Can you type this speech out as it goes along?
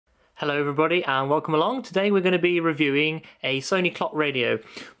Hello everybody and welcome along. Today we're going to be reviewing a Sony clock radio,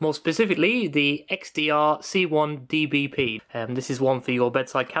 more specifically the XDR-C1DBP. This is one for your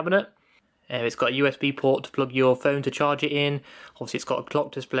bedside cabinet. It's got a USB port to plug your phone to charge it in. Obviously it's got a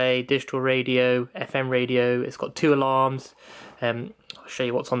clock display, digital radio, FM radio, it's got 2 alarms. I'll show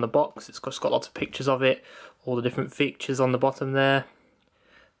you what's on the box. It's got lots of pictures of it, all the different features on the bottom there.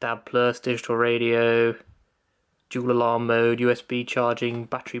 DAB+, digital radio, dual alarm mode, USB charging,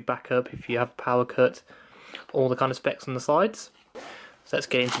 battery backup if you have a power cut, all the kind of specs on the sides. So let's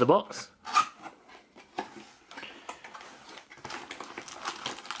get into the box.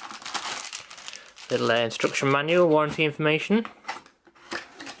 Little instruction manual, warranty information.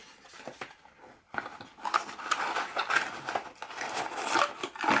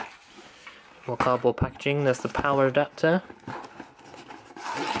 More cardboard packaging, there's the power adapter.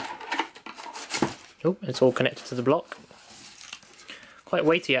 Oh, it's all connected to the block. Quite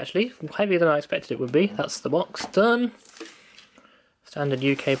weighty actually, heavier than I expected it would be. That's the box done. Standard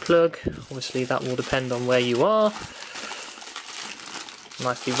UK plug, obviously that will depend on where you are.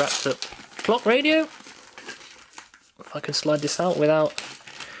 Nicely wrapped up clock radio. If I can slide this out without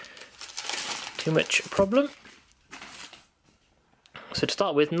too much problem. So to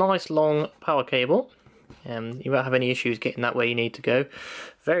start with, nice long power cable. You won't have any issues getting that where you need to go.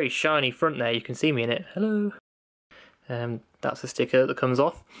 Very shiny front there, you can see me in it. Hello. That's the sticker that comes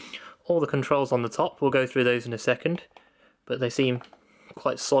off. All the controls on the top, we'll go through those in a second, but they seem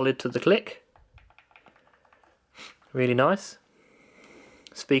quite solid to the click. Really nice.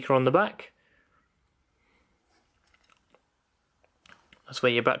 Speaker on the back. That's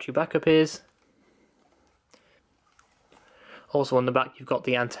where your battery backup is. Also on the back you've got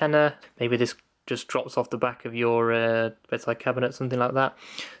the antenna. Maybe this just drops off the back of your bedside cabinet, something like that.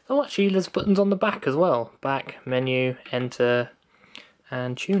 Oh, actually there's buttons on the back as well. Back, menu, enter,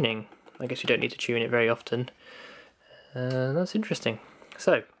 and tuning. I guess you don't need to tune it very often. That's interesting.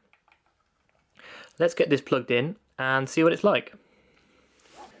 So, let's get this plugged in and see what it's like.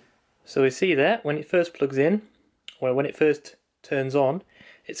 So we see there, when it first plugs in, or when it first turns on,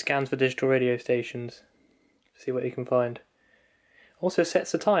 it scans for digital radio stations. See what you can find. Also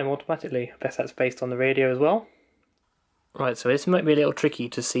sets the time automatically. I guess that's based on the radio as well. Right, so this might be a little tricky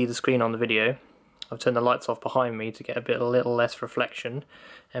to see the screen on the video. I've turned the lights off behind me to get a little less reflection.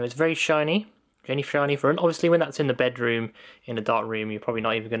 It's very shiny front. Obviously when that's in the bedroom, in a dark room, you're probably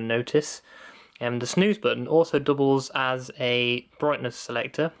not even going to notice. The snooze button also doubles as a brightness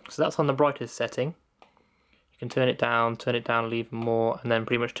selector, so that's on the brightest setting. You can turn it down, leave more, and then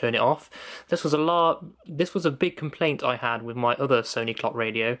pretty much turn it off. This was a big complaint I had with my other Sony clock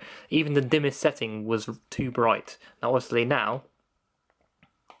radio. Even the dimmest setting was too bright. Now obviously now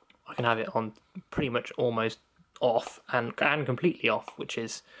I can have it on pretty much almost off and completely off, which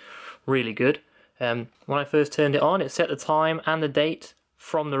is really good. When I first turned it on, it set the time and the date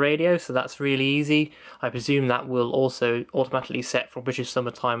from the radio, so that's really easy. I presume that will also automatically set for British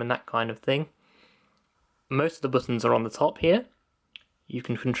summertime and that kind of thing. Most of the buttons are on the top here. You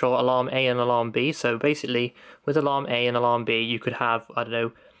can control alarm A and alarm B. So basically, with alarm A and alarm B, you could have, I don't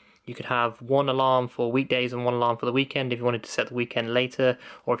know, you could have one alarm for weekdays and one alarm for the weekend if you wanted to set the weekend later,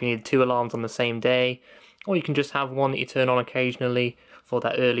 or if you need 2 alarms on the same day, or you can just have one that you turn on occasionally for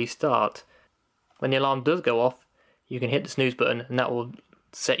that early start. When the alarm does go off, you can hit the snooze button and that will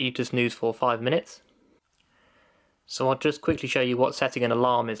set you to snooze for 5 minutes. So I'll just quickly show you what setting an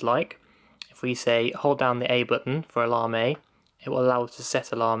alarm is like. If we say hold down the A button for alarm A, it will allow us to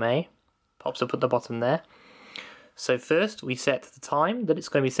set alarm A. Pops up at the bottom there. So first we set the time that it's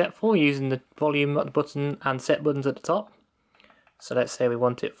going to be set for using the volume button and set buttons at the top. So let's say we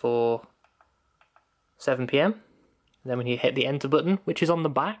want it for 7 PM. Then we hit the enter button, which is on the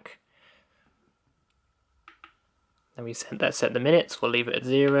back. Then we set the minutes, we'll leave it at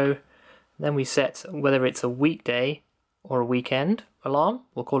 0. Then we set whether it's a weekday or a weekend alarm,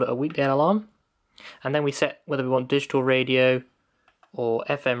 we'll call it a weekday alarm. And then we set whether we want digital radio or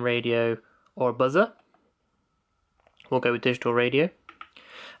FM radio or a buzzer. We'll go with digital radio.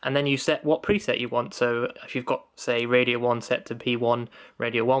 And then you set what preset you want. So if you've got, say, radio 1 set to P1,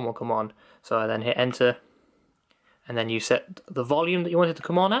 radio 1 will come on. So I then hit enter. And then you set the volume that you wanted to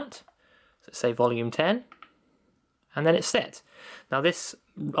come on at. So say volume 10. And then it's set. Now this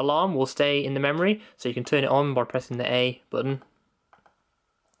alarm will stay in the memory, so you can turn it on by pressing the A button.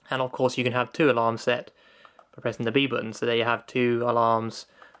 And of course you can have 2 alarms set by pressing the B button, so there you have 2 alarms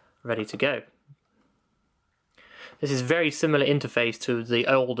ready to go. This is very similar interface to the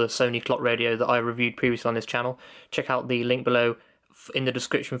older Sony clock radio that I reviewed previously on this channel. Check out the link below in the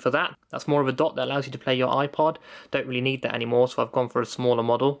description for that. That's more of a dot that allows you to play your iPod. Don't really need that anymore, so I've gone for a smaller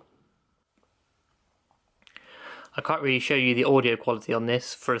model. I can't really show you the audio quality on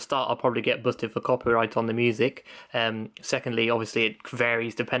this. For a start, I'll probably get busted for copyright on the music. Secondly, obviously it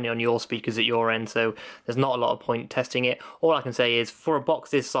varies depending on your speakers at your end, so there's not a lot of point testing it. All I can say is for a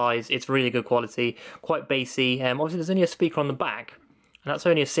box this size, it's really good quality, quite bassy. Obviously there's only a speaker on the back, and that's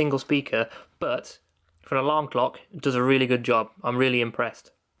only a single speaker, but for an alarm clock, it does a really good job. I'm really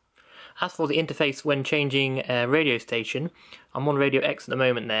impressed. As for the interface when changing a radio station, I'm on Radio X at the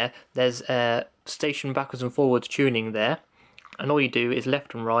moment there. There's station backwards and forwards tuning there. And all you do is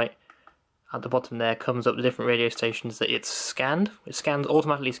left and right. At the bottom there comes up the different radio stations that it's scanned. It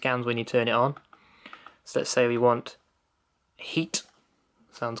automatically scans when you turn it on. So let's say we want heat.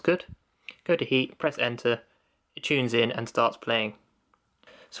 Sounds good. Go to heat, press enter. It tunes in and starts playing.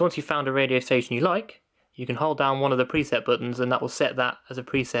 So once you've found a radio station you like, you can hold down one of the preset buttons and that will set that as a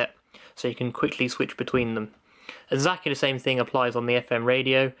preset, so you can quickly switch between them. Exactly the same thing applies on the FM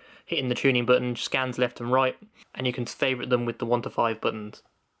radio. Hitting the tuning button scans left and right, and you can favourite them with the 1 to 5 buttons.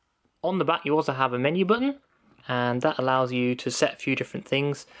 On the back you also have a menu button, and that allows you to set a few different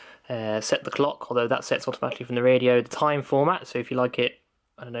things. Set the clock, although that sets automatically from the radio. The time format, so if you like it,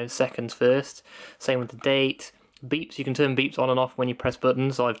 I don't know, seconds first. Same with the date. Beeps, you can turn beeps on and off when you press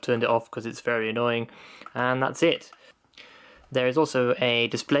buttons. I've turned it off because it's very annoying. And that's it. There is also a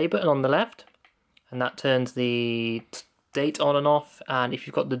display button on the left, and that turns the date on and off, and if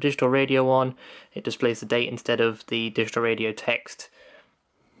you've got the digital radio on, it displays the date instead of the digital radio text.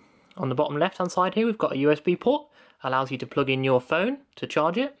 On the bottom left hand side here we've got a USB port, allows you to plug in your phone to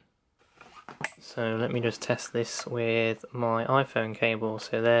charge it. So let me just test this with my iPhone cable.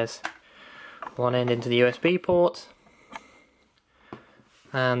 So there's one end into the USB port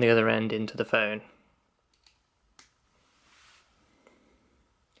and the other end into the phone.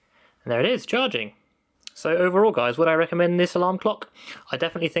 And there it is, charging. So overall guys, would I recommend this alarm clock? I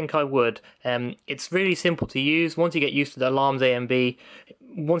definitely think I would. It's really simple to use. Once you get used to the alarms A and B,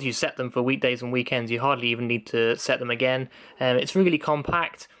 once you set them for weekdays and weekends, you hardly even need to set them again. It's really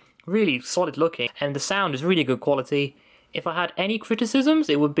compact, really solid looking, and the sound is really good quality. If I had any criticisms,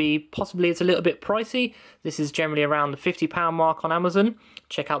 it would be possibly it's a little bit pricey. This is generally around the £50 mark on Amazon.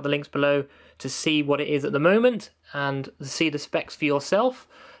 Check out the links below to see what it is at the moment and see the specs for yourself.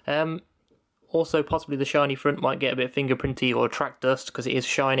 Also, possibly the shiny front might get a bit fingerprinty or attract dust because it is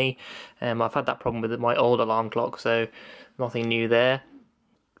shiny. I've had that problem with my old alarm clock, so nothing new there.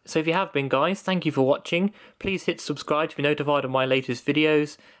 So if you have been, guys, thank you for watching. Please hit subscribe to be notified of my latest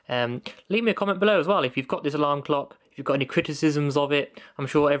videos. Leave me a comment below as well if you've got this alarm clock, if you've got any criticisms of it. I'm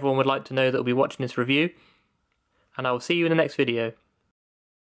sure everyone would like to know that will be watching this review. And I will see you in the next video.